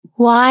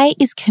Why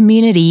is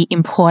community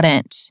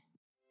important?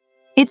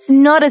 It's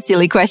not a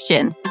silly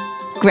question.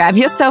 Grab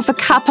yourself a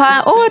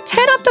cuppa or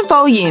turn up the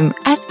volume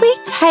as we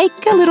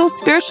take a little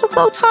spiritual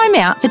soul time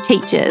out for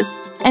teachers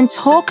and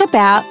talk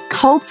about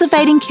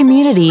cultivating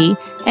community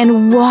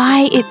and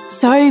why it's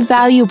so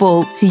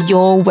valuable to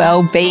your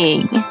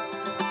well-being.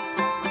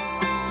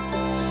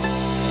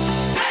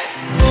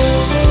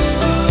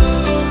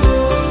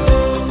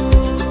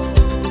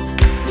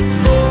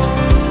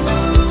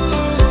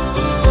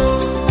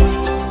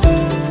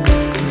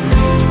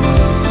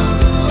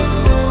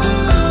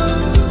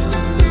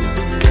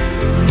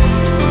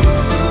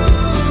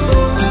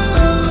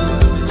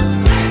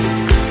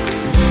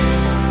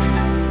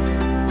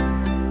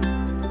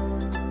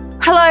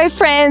 Hello,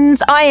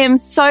 friends. I am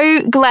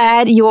so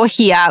glad you're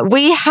here.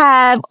 We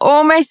have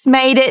almost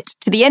made it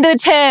to the end of the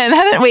term,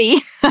 haven't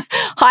we?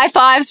 High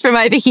fives from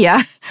over here.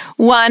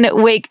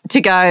 1 week to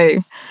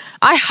go.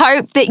 I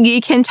hope that you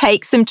can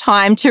take some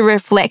time to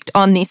reflect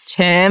on this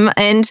term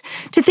and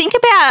to think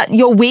about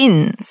your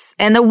wins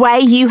and the way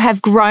you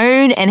have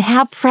grown and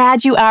how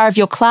proud you are of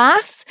your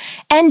class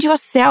and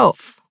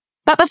yourself.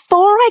 But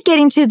before I get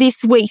into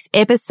this week's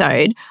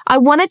episode, I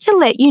wanted to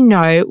let you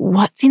know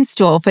what's in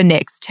store for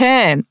next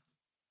term.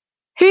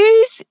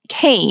 Who's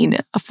keen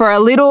for a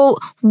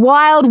little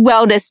wild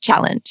wellness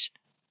challenge?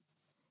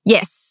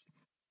 Yes,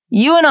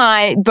 you and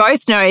I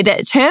both know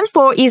that term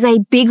 4 is a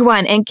big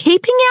one and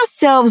keeping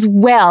ourselves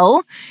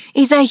well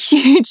is a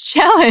huge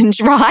challenge,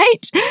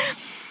 right?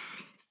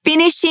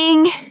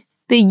 Finishing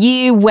the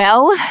year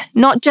well,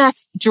 not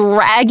just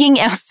dragging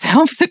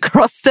ourselves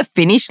across the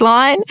finish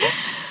line.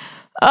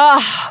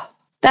 Oh,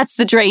 that's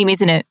the dream,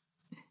 isn't it?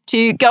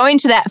 To go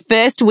into that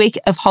first week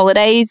of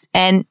holidays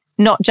and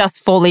not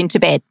just fall into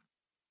bed.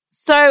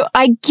 So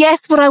I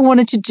guess what I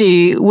wanted to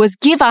do was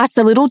give us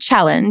a little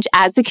challenge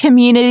as a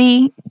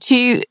community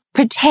to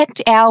protect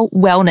our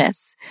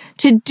wellness,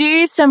 to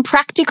do some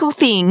practical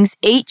things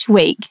each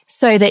week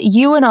so that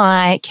you and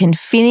I can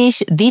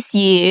finish this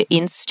year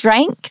in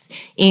strength,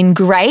 in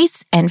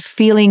grace, and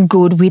feeling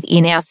good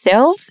within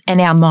ourselves and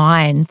our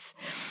minds.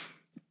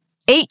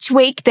 Each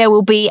week there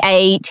will be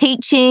a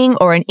teaching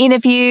or an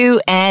interview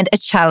and a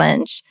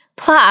challenge,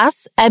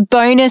 plus a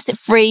bonus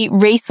free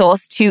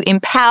resource to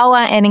empower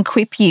and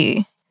equip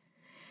you.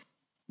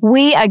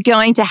 We are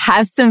going to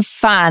have some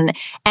fun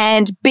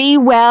and be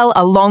well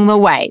along the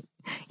way.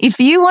 If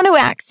you want to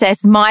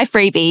access my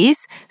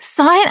freebies,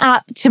 sign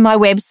up to my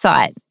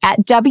website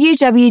at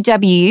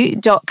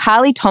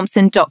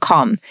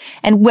www.carlythompson.com.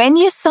 And when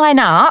you sign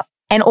up,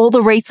 and all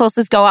the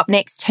resources go up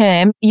next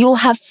term, you'll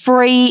have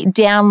free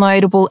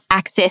downloadable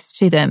access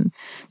to them.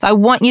 So I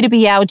want you to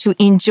be able to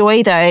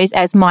enjoy those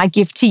as my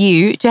gift to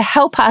you to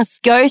help us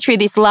go through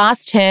this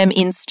last term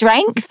in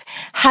strength,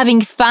 having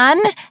fun,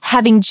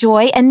 having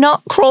joy, and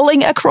not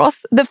crawling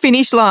across the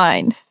finish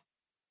line.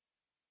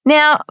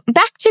 Now,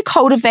 back to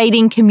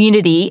cultivating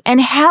community and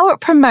how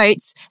it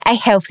promotes a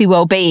healthy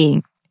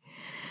well-being.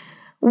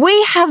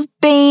 We have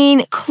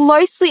been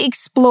closely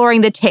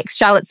exploring the text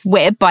Charlotte's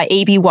Web by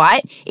E.B.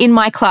 White in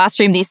my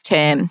classroom this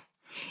term.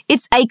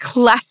 It's a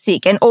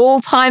classic, an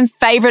all-time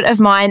favourite of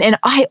mine, and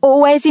I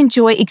always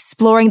enjoy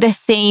exploring the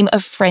theme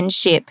of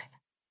friendship.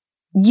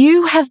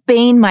 "You have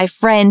been my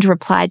friend,"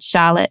 replied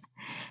Charlotte.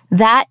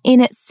 "That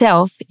in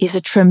itself is a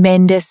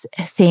tremendous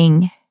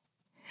thing."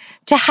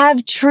 To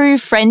have true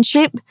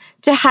friendship,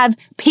 to have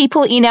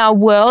people in our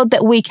world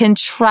that we can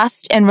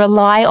trust and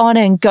rely on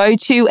and go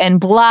to and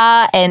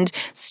blah and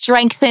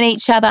strengthen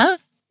each other,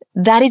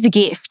 that is a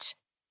gift.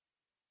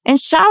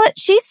 And Charlotte,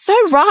 she's so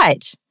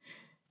right.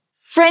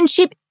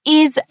 Friendship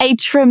is a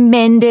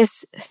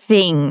tremendous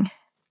thing.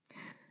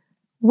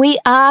 We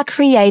are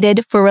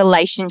created for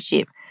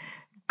relationship.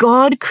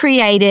 God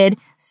created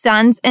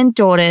sons and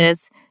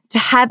daughters to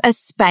have a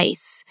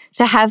space,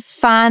 to have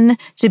fun,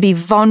 to be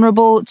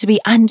vulnerable, to be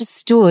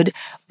understood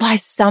by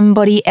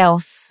somebody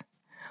else.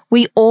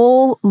 We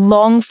all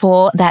long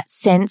for that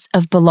sense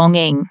of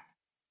belonging.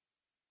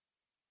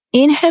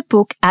 In her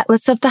book,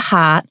 Atlas of the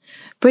Heart,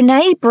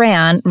 Brené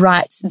Brown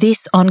writes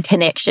this on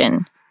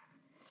connection.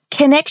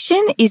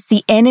 "Connection is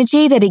the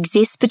energy that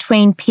exists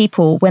between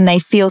people when they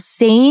feel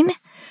seen,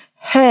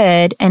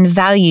 heard, and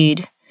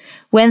valued,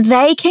 when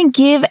they can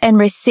give and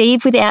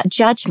receive without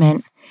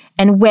judgment,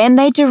 and when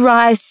they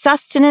derive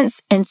sustenance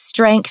and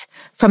strength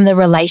from the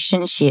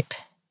relationship."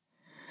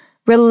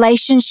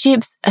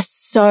 Relationships are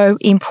so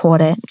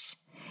important,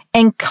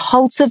 and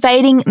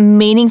cultivating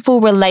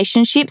meaningful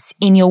relationships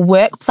in your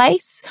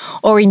workplace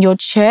or in your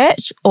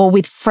church or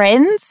with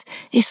friends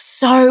is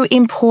so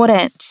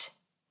important.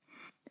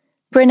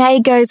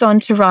 Brené goes on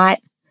to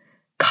write,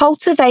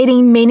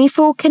 "Cultivating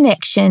meaningful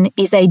connection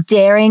is a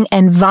daring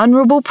and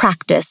vulnerable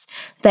practice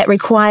that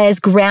requires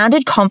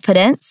grounded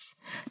confidence,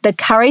 the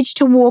courage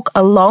to walk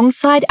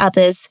alongside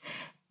others,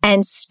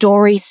 and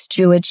story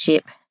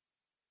stewardship."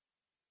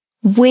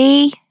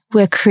 We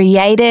were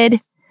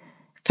created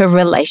for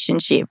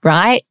relationship,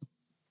 right?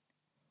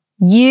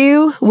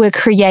 You were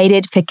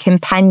created for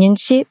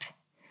companionship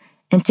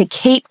and to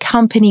keep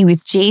company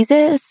with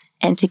Jesus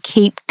and to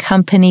keep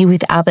company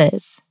with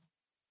others.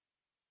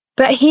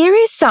 But here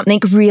is something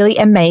really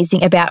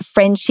amazing about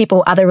friendship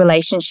or other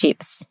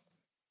relationships.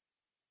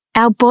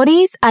 Our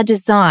bodies are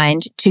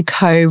designed to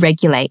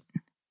co-regulate.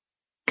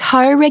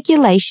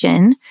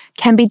 Co-regulation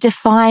can be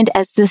defined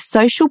as the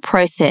social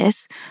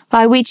process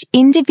by which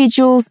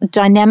individuals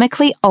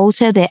dynamically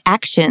alter their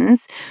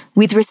actions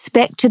with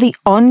respect to the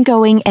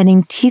ongoing and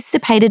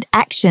anticipated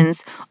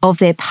actions of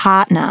their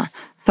partner,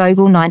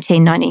 Fogel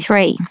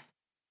 1993.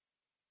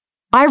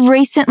 I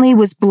recently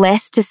was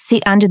blessed to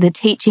sit under the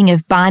teaching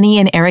of Barney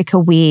and Erica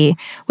Weir,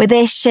 where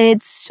they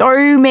shared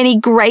so many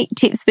great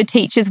tips for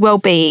teachers'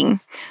 well-being.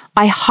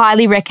 I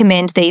highly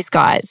recommend these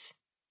guys.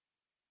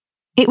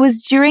 It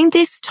was during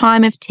this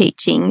time of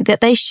teaching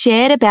that they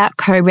shared about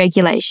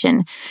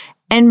co-regulation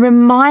and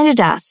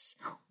reminded us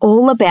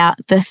all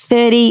about the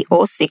 30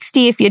 or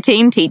 60 if you're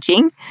team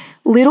teaching,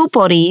 little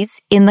bodies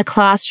in the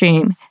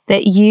classroom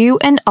that you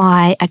and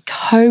I are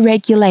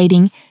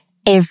co-regulating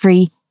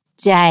every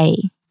day.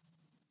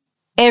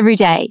 Every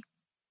day.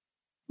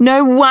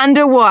 No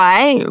wonder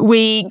why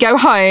we go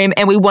home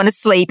and we want to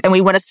sleep and we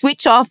want to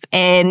switch off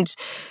and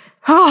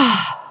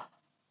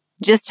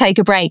just take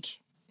a break.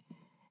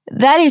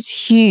 That is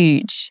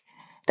huge.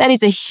 That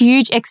is a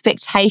huge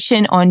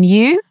expectation on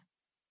you.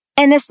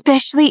 And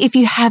especially if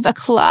you have a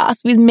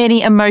class with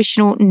many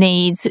emotional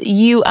needs,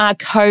 you are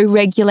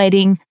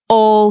co-regulating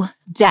all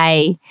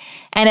day.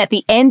 And at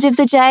the end of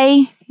the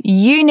day,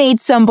 you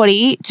need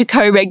somebody to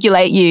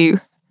co-regulate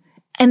you.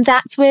 And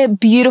that's where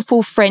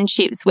beautiful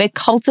friendships, we're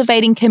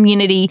cultivating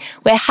community,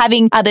 we're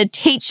having other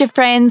teacher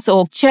friends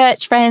or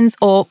church friends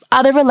or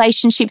other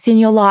relationships in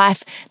your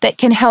life that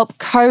can help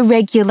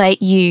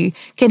co-regulate you,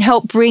 can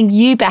help bring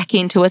you back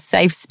into a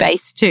safe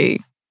space too.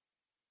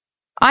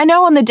 I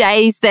know on the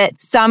days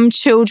that some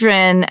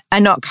children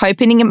are not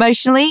coping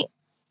emotionally,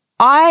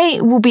 I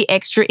will be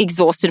extra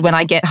exhausted when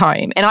I get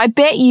home. And I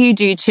bet you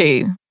do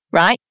too,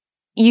 right?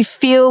 You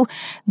feel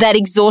that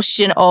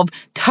exhaustion of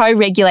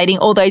co-regulating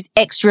all those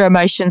extra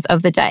emotions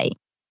of the day.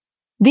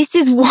 This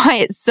is why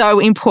it's so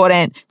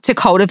important to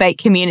cultivate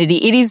community.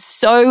 It is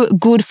so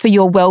good for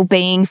your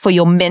well-being, for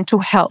your mental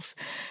health,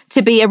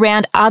 to be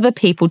around other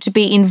people, to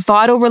be in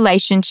vital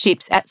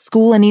relationships at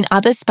school and in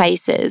other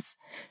spaces,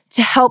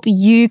 to help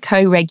you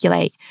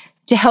co-regulate,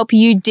 to help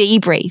you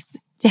debrief,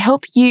 to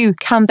help you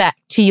come back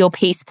to your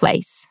peace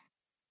place.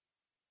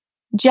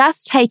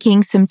 Just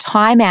taking some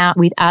time out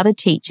with other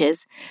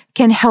teachers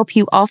can help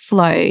you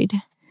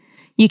offload.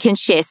 You can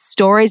share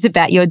stories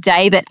about your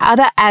day that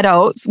other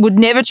adults would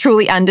never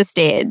truly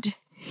understand.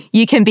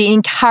 You can be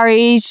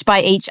encouraged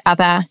by each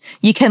other.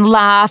 You can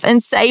laugh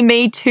and say,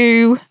 "Me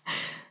too."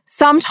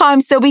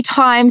 Sometimes there'll be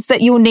times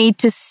that you'll need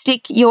to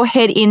stick your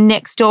head in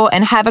next door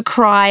and have a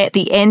cry at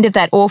the end of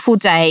that awful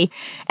day,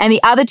 and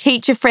the other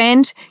teacher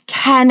friend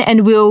can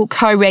and will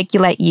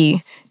co-regulate you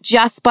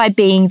just by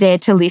being there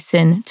to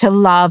listen, to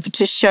love,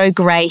 to show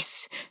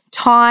grace.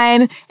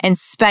 Time and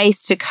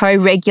space to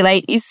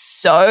co-regulate is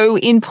so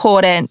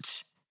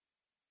important.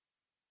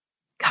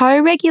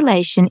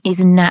 Co-regulation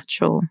is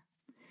natural.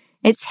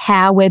 It's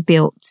how we're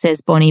built,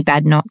 says Bonnie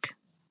Badenoch.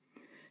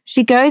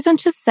 She goes on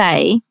to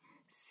say,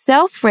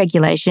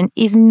 self-regulation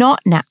is not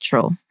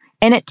natural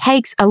and it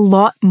takes a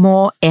lot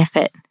more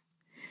effort.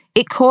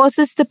 It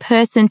causes the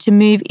person to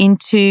move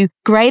into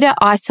greater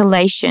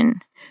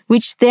isolation,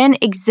 which then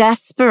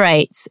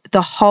exacerbates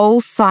the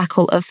whole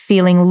cycle of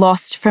feeling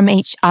lost from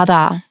each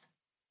other.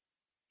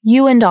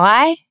 You and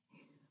I,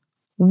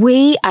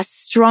 we are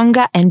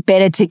stronger and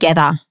better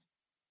together.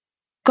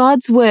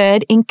 God's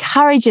word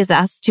encourages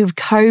us to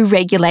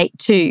co-regulate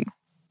too.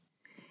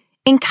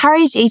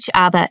 Encourage each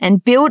other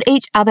and build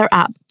each other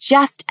up,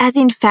 just as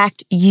in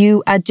fact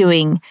you are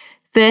doing.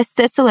 1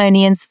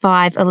 Thessalonians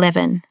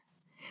 5:11.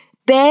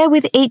 Bear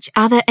with each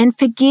other and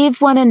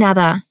forgive one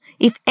another.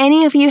 If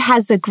any of you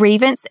has a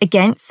grievance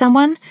against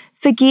someone,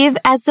 forgive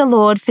as the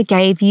Lord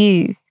forgave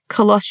you.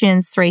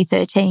 Colossians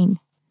 3:13.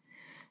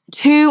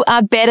 Two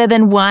are better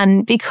than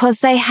one because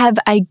they have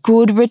a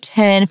good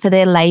return for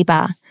their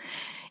labor.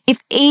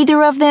 If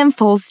either of them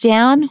falls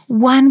down,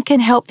 one can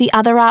help the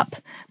other up,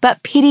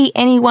 but pity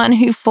anyone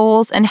who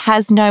falls and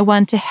has no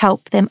one to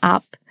help them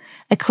up.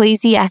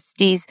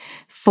 Ecclesiastes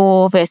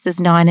 4 verses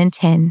 9 and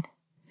 10.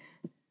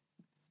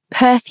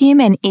 Perfume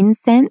and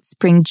incense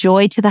bring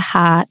joy to the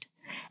heart,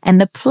 and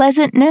the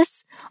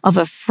pleasantness of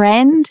a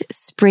friend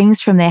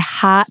springs from their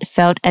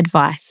heartfelt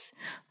advice.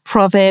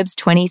 Proverbs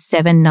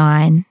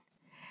 27:9.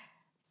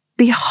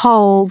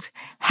 Behold,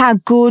 how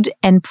good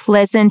and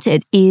pleasant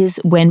it is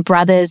when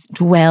brothers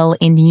dwell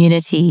in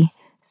unity.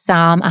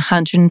 Psalm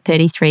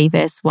 133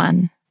 verse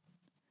 1.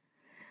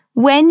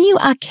 When you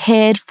are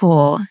cared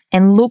for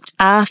and looked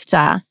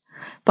after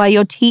by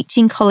your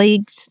teaching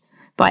colleagues,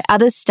 by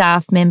other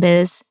staff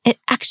members, it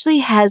actually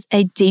has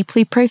a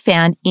deeply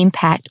profound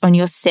impact on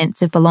your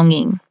sense of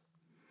belonging,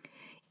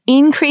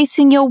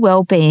 increasing your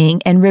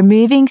well-being and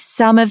removing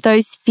some of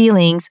those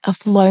feelings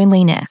of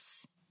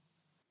loneliness.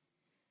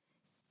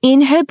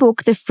 In her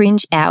book, The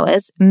Fringe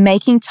Hours,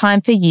 Making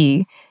Time for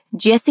You,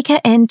 Jessica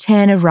N.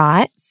 Turner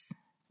writes,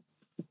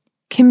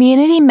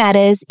 community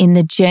matters in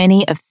the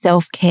journey of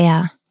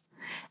self-care.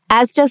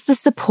 as does the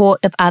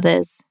support of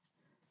others.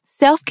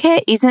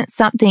 Self-care isn't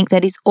something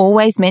that is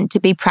always meant to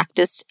be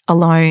practiced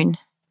alone.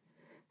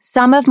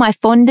 Some of my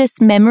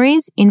fondest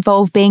memories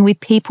involve being with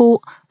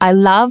people I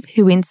love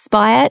who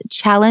inspire,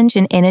 challenge,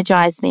 and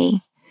energize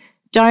me.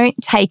 Don't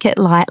take it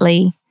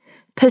lightly.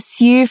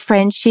 Pursue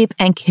friendship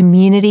and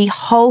community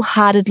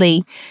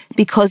wholeheartedly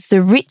because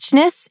the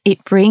richness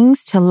it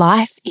brings to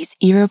life is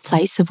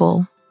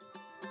irreplaceable.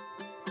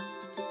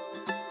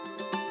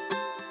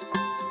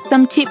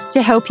 Some tips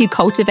to help you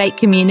cultivate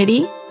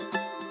community.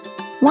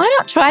 Why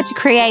not try to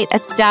create a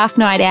staff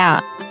night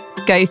out?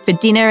 Go for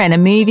dinner and a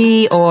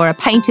movie, or a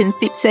paint and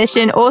sip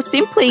session, or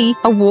simply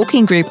a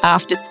walking group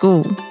after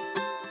school.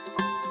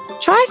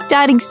 Try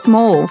starting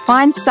small.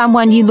 Find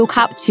someone you look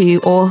up to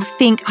or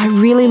think, I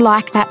really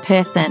like that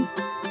person,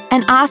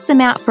 and ask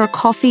them out for a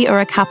coffee or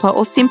a cuppa,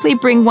 or simply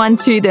bring one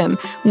to them,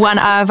 one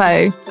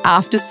arvo,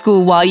 after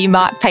school while you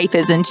mark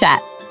papers and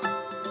chat.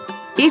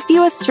 If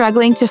you are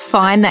struggling to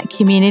find that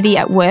community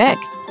at work,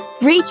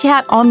 reach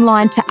out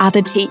online to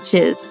other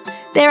teachers.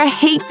 There are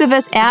heaps of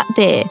us out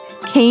there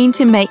keen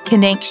to make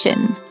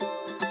connection.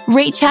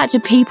 Reach out to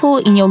people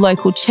in your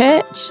local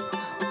church,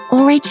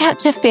 or reach out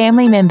to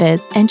family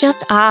members and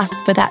just ask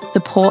for that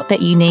support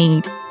that you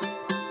need.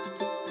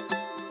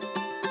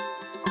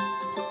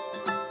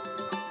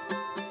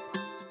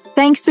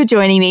 Thanks for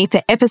joining me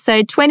for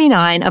episode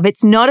 29 of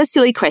It's Not a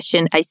Silly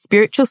Question, a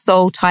Spiritual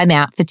Soul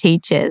Timeout for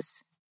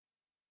Teachers.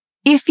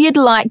 If you'd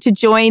like to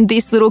join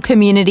this little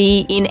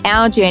community in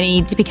our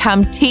journey to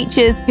become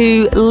teachers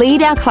who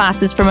lead our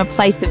classes from a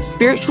place of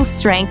spiritual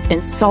strength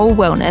and soul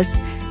wellness,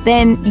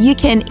 then you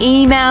can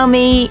email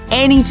me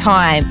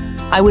anytime.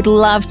 I would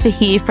love to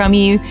hear from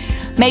you.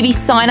 Maybe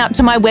sign up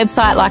to my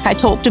website like I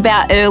talked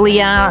about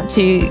earlier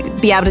to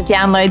be able to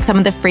download some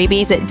of the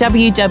freebies at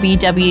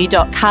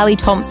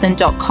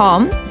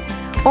www.carlythompson.com.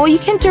 Or you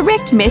can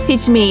direct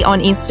message me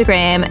on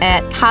Instagram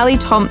at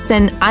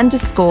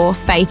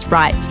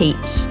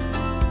carlythompson_faithrightteach.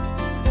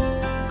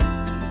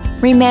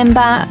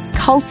 Remember,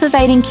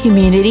 cultivating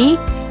community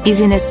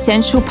is an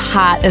essential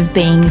part of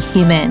being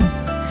human.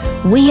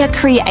 We are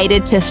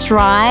created to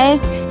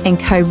thrive and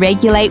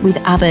co-regulate with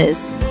others.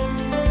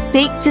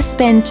 Seek to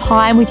spend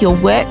time with your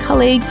work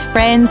colleagues,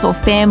 friends, or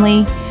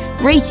family.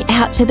 Reach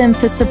out to them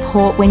for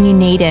support when you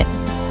need it.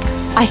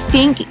 I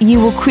think you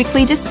will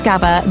quickly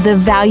discover the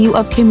value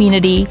of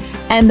community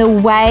and the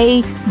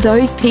way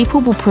those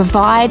people will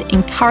provide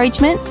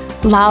encouragement,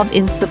 love,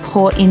 and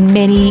support in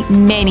many,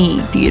 many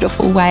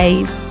beautiful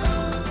ways.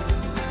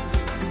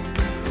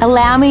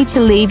 Allow me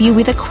to leave you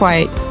with a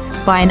quote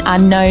by an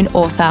unknown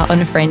author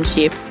on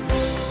friendship.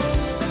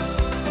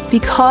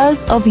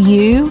 Because of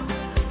you,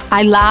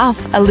 I laugh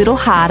a little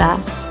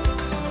harder,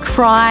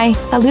 cry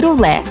a little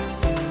less,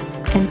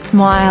 and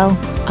smile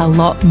a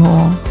lot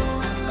more.